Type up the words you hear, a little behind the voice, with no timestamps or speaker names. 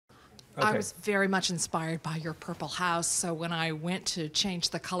Okay. I was very much inspired by your purple house, so when I went to change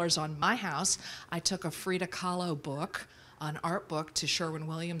the colors on my house, I took a Frida Kahlo book, an art book, to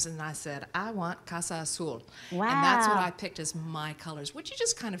Sherwin-Williams, and I said, I want Casa Azul. Wow. And that's what I picked as my colors. Would you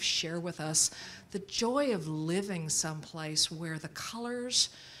just kind of share with us the joy of living someplace where the colors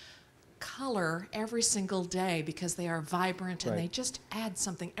color every single day because they are vibrant and they just add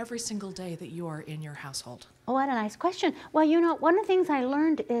something every single day that you are in your household? Oh, what a nice question. Well, you know, one of the things I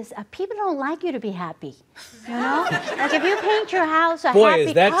learned is people don't like you to be happy. You know, like if you paint your house a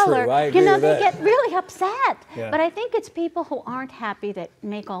happy color, you know, they get really upset. Yeah. But I think it's people who aren't happy that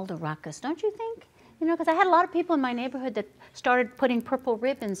make all the ruckus, don't you think? You know, because I had a lot of people in my neighborhood that started putting purple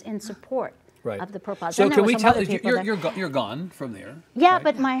ribbons in support. Of the purple. So can we tell you're gone from there? Yeah,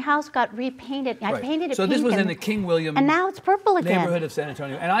 but my house got repainted. I painted it pink. So this was in the King William and now it's purple again. Neighborhood of San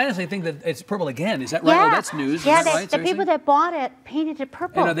Antonio. And I honestly think that it's purple again. Is that right? Yeah. Oh, that's news. Yeah, Is that right? the people that bought it painted it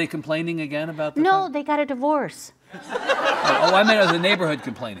purple. And are they complaining again about the No, they got a divorce. Oh, I meant as the neighborhood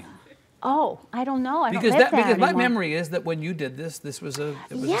complaining. Oh, I don't know. I don't live there because my anymore. memory is that when you did this, this was a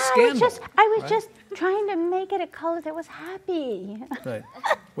scandal. I was just trying to make it a color that was happy. Right.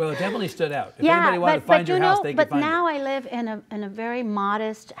 Well, it definitely stood out. If anybody wanted to find your house, they could find it. But now I live in a very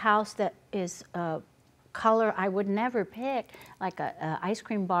modest house that is a color I would never pick, like a ice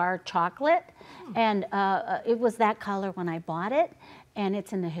cream bar chocolate, and it was that color when I bought it. And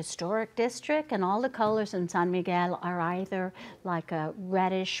it's in the historic district, and all the colors in San Miguel are either like a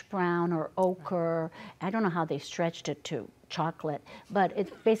reddish brown or ochre. I don't know how they stretched it to chocolate, but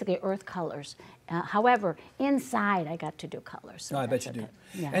it's basically earth colors. However, inside I got to do colors. So I bet you do.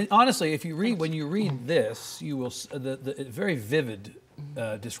 Yeah. And honestly, if you read, when you read this, you will the very vivid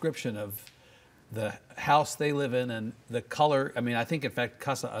description of the house they live in and the color. I mean, I think in fact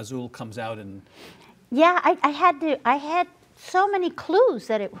Casa Azul comes out in. Yeah, I had so many clues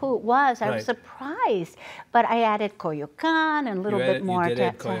that who it was. I was surprised, but I added Coyoacán and a little bit more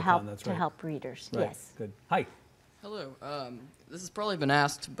to help readers. Right. Yes. Good. Hi. Hello. This has probably been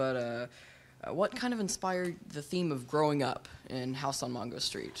asked, but what kind of inspired the theme of growing up in House on Mongo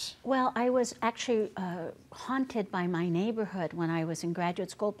Street? Well, I was actually haunted by my neighborhood when I was in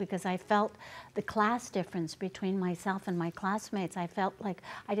graduate school because I felt the class difference between myself and my classmates. I felt like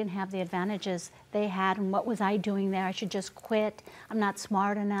I didn't have the advantages they had, and what was I doing there? I should just quit. I'm not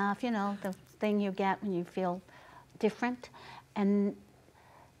smart enough, you know, the thing you get when you feel different. And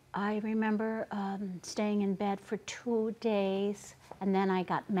I remember staying in bed for 2 days, and then I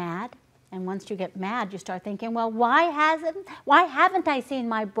got mad. And once you get mad, you start thinking, well, why haven't I seen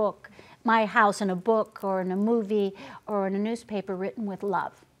my house in a book or in a movie or in a newspaper written with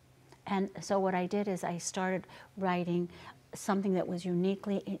love? And so what I did is I started writing something that was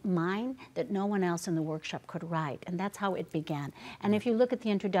uniquely mine that no one else in the workshop could write. And that's how it began. And if you look at the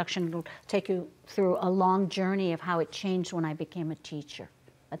introduction, it'll take you through a long journey of how it changed when I became a teacher.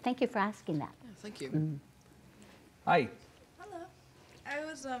 But thank you for asking that. Yeah, thank you. Hi. Hello. I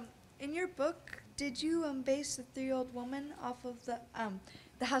was in your book, did you base the 3-year-old woman off of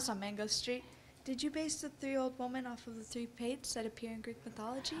the house on Mango Street? Did you base the 3-year-old woman off of the 3 fates that appear in Greek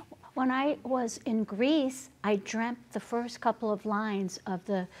mythology? When I was in Greece, I dreamt the first couple of lines of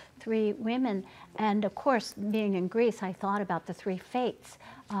the 3 women. And of course, being in Greece, I thought about the 3 fates.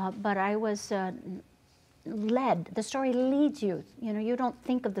 But I was led. The story leads you. You know, you don't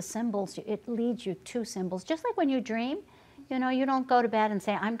think of the symbols. It leads you to symbols. Just like when you dream. You know, you don't go to bed and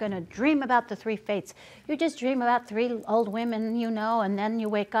say, I'm going to dream about the 3 fates. You just dream about 3 old women, you know, and then you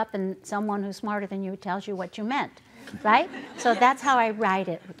wake up and someone who's smarter than you tells you what you meant, right? So that's how I write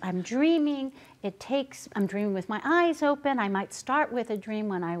it. I'm dreaming. I'm dreaming with my eyes open. I might start with a dream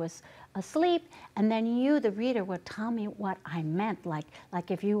when I was asleep, and then you, the reader, will tell me what I meant, like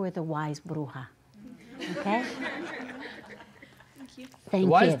if you were the wise bruja, okay? Thank you. Thank you.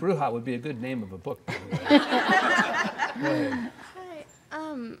 The Wise Bruja would be a good name of a book, by the way. Go ahead.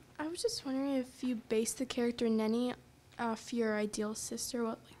 Hi. I was just wondering if you based the character Nenny off your ideal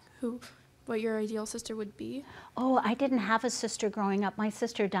sister, what your ideal sister would be. Oh, I didn't have a sister growing up. My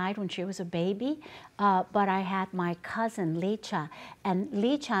sister died when she was a baby, but I had my cousin, Licha. And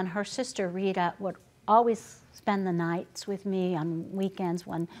Licha and her sister, Rita, would always spend the nights with me on weekends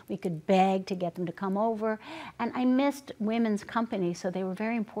when we could beg to get them to come over. And I missed women's company, so they were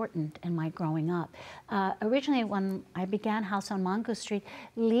very important in my growing up. Originally, when I began House on Mongo Street,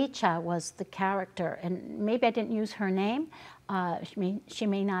 Licha was the character, and maybe I didn't use her name. She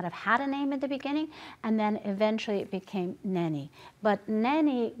may not have had a name at the beginning, and then eventually it became Nenny. But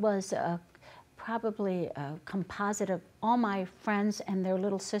Nenny was probably a composite of all my friends and their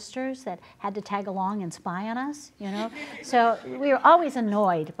little sisters that had to tag along and spy on us, you know. So we were always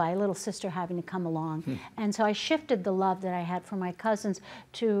annoyed by a little sister having to come along. And so I shifted the love that I had for my cousins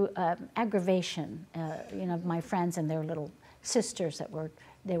to aggravation, you know, of my friends and their little sisters that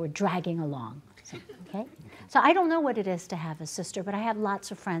they were dragging along. So, okay? So I don't know what it is to have a sister, but I have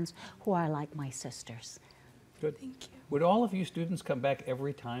lots of friends who are like my sisters. Good. Thank you. Would all of you students come back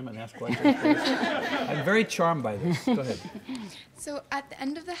every time and ask questions, please? I'm very charmed by this. Go ahead. So at the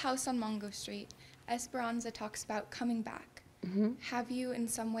end of the house on Mango Street, Esperanza talks about coming back. Have you in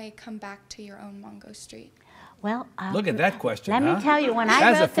some way come back to your own Mango Street? Well, Look at that question, let huh? me tell you, when I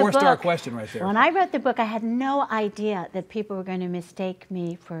That's wrote a four-star the book, question right there. When I wrote the book, I had no idea that people were going to mistake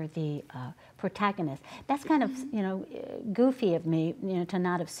me for the protagonist. That's kind of, you know, goofy of me, you know, to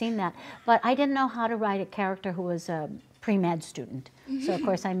not have seen that. But I didn't know how to write a character who was a pre-med student. So of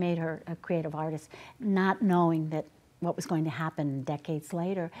course I made her a creative artist, not knowing that what was going to happen decades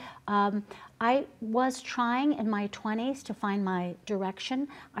later. I was trying in my 20s to find my direction.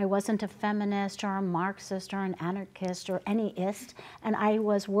 I wasn't a feminist or a Marxist or an anarchist or anyist, and I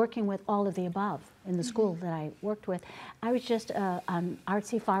was working with all of the above in the school that I worked with. I was just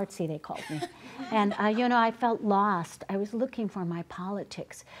artsy-fartsy, they called me. And you know, I felt lost. I was looking for my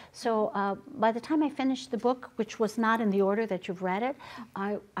politics. So by the time I finished the book, which was not in the order that you've read it,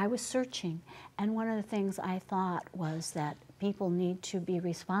 I was searching. And one of the things I thought was that people need to be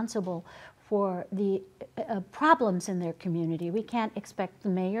responsible for the problems in their community. We can't expect the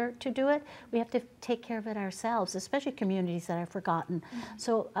mayor to do it. We have to take care of it ourselves, especially communities that are forgotten.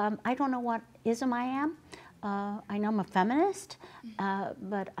 So I don't know what ism I am. I know I'm a feminist,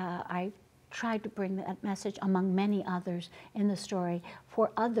 but I tried to bring that message among many others in the story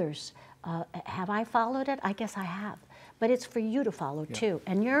for others. Have I followed it? I guess I have. But it's for you to follow too.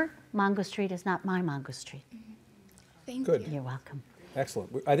 And your Mango Street is not my Mango Street. Thank Good. you. You're welcome.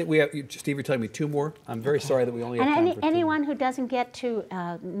 Excellent. I think we have, Steve, you're telling me two more. I'm very sorry that we only have time for two. Anyone who doesn't get to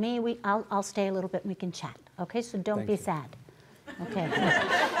me, I'll stay a little bit and we can chat. Okay, so don't be sad. Okay.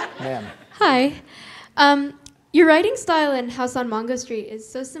 Ma'am. Hi. Your writing style in House on Mango Street is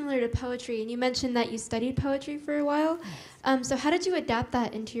so similar to poetry, and you mentioned that you studied poetry for a while. So how did you adapt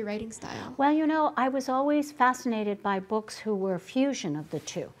that into your writing style? Well, you know, I was always fascinated by books who were a fusion of the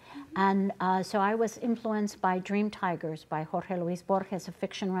two. And so I was influenced by Dream Tigers by Jorge Luis Borges, a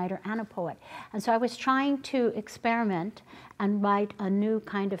fiction writer and a poet. And so I was trying to experiment and write a new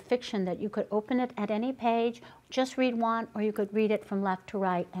kind of fiction that you could open it at any page, just read one, or you could read it from left to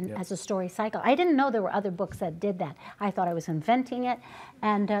right and as a story cycle. I didn't know there were other books that did that. I thought I was inventing it.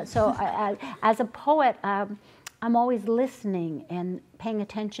 And so as a poet, I'm always listening and paying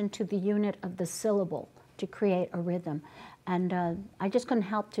attention to the unit of the syllable to create a rhythm. And I just couldn't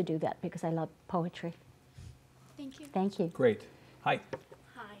help to do that because I love poetry. Thank you. Thank you. Great. Hi.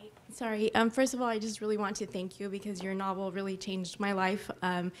 Hi. Sorry. First of all, I just really want to thank you because your novel really changed my life.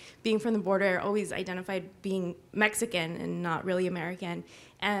 Being from the border, I always identified being Mexican and not really American.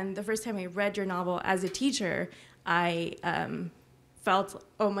 And the first time I read your novel as a teacher, I felt,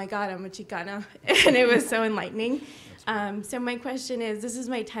 oh my God, I'm a Chicana. And it was so enlightening. So my question is, this is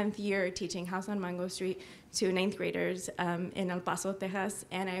my 10th year teaching House on Mango Street to 9th graders in El Paso, Texas,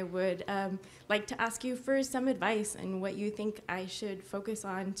 and I would like to ask you for some advice on what you think I should focus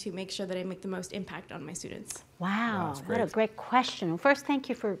on to make sure that I make the most impact on my students. Wow, what a great question. First, thank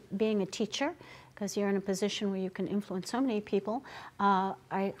you for being a teacher, because you're in a position where you can influence so many people.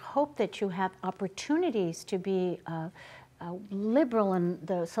 I hope that you have opportunities to be liberal in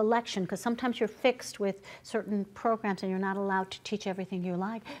the selection, because sometimes you're fixed with certain programs and you're not allowed to teach everything you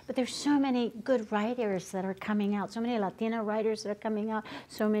like. But there's so many good writers that are coming out, so many Latina writers that are coming out,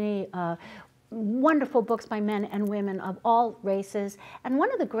 so many wonderful books by men and women of all races. And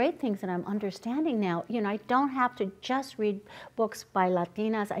one of the great things that I'm understanding now, you know, I don't have to just read books by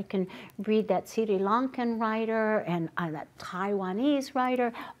Latinas. I can read that Sri Lankan writer and that Taiwanese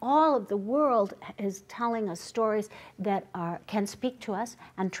writer. All of the world is telling us stories that can speak to us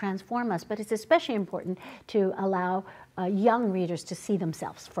and transform us. But it's especially important to allow young readers to see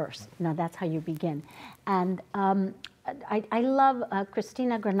themselves first. You know, that's how you begin. And I love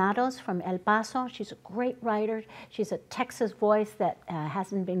Cristina Granados from El Paso. She's a great writer. She's a Texas voice that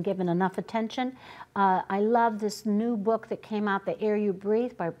hasn't been given enough attention. I love this new book that came out, The Air You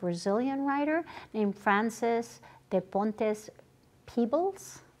Breathe, by a Brazilian writer named Francis de Pontes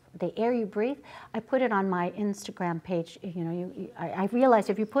Peebles. The Air You Breathe. I put it on my Instagram page. You know, I realized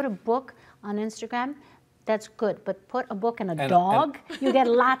if you put a book on Instagram, that's good. But put a book and a dog, you get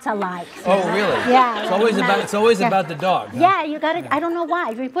lots of likes. Oh, really? Yeah. It's always about the dog. Huh? Yeah, you got to. I don't know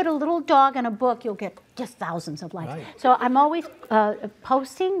why. If you put a little dog in a book, you'll get just thousands of likes. Right. So I'm always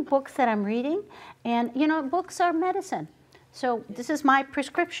posting books that I'm reading, and you know, books are medicine. So this is my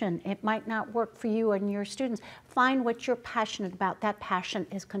prescription. It might not work for you and your students. Find what you're passionate about. That passion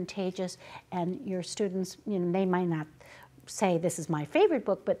is contagious, and your students, you know, they might not say this is my favorite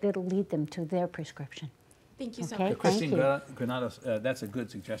book, but it'll lead them to their prescription. Thank you so Okay, much. Christine thank you. Granados, that's a good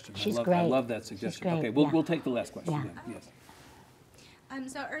suggestion. She's I great. love that suggestion. great, Okay, yeah. we'll take the last question. Yeah. Then. Yes.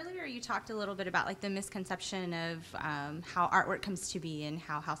 So earlier you talked a little bit about like the misconception of how artwork comes to be and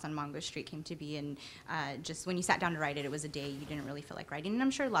how House on Mongo Street came to be, and just when you sat down to write it, it was a day you didn't really feel like writing. And I'm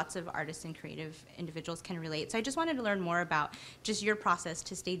sure lots of artists and creative individuals can relate. So I just wanted to learn more about just your process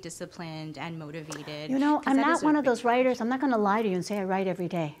to stay disciplined and motivated. You know, 'cause I'm that not is a one of big those writers. I'm not going to lie to you and say I write every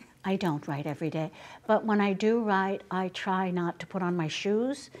day. I don't write every day. But when I do write, I try not to put on my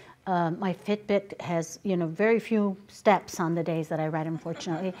shoes. My Fitbit has, you know, very few steps on the days that I write,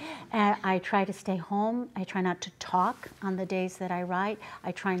 unfortunately. I try to stay home. I try not to talk on the days that I write.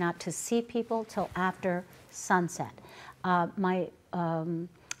 I try not to see people till after sunset. I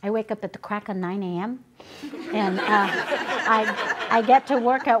wake up at the crack of 9 a.m. and I get to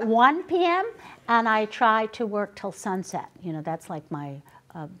work at 1 p.m. and I try to work till sunset. You know, that's like my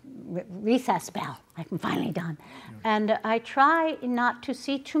recess bell. I'm finally done. And I try not to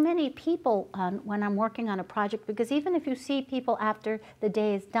see too many people when I'm working on a project, because even if you see people after the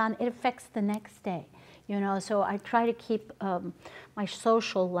day is done, it affects the next day. You know, so I try to keep my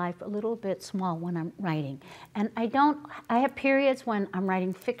social life a little bit small when I'm writing. And I have periods when I'm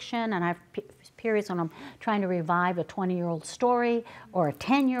writing fiction, and I have periods when I'm trying to revive a 20-year-old story or a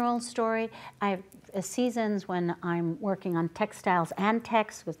 10-year-old story. I have seasons when I'm working on textiles and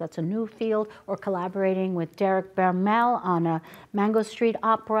text, because that's a new field, or collaborating with Derek Bermel on a Mango Street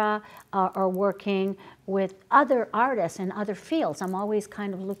opera, or working with other artists in other fields. I'm always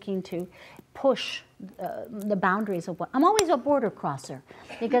kind of looking to push the boundaries of what, I'm always a border crosser,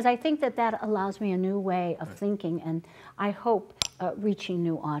 because I think that allows me a new way of thinking, and I hope reaching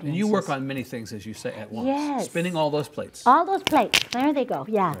new audiences. And you work on many things, as you say, at once. Yes. Spinning all those plates. All those plates, there they go,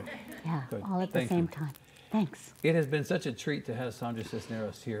 yeah. Right. Yeah, Good. all at the Thank same you. time. Thanks. It has been such a treat to have Sandra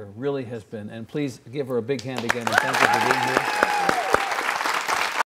Cisneros here. Really has been. And please give her a big hand again, and thank you for being here.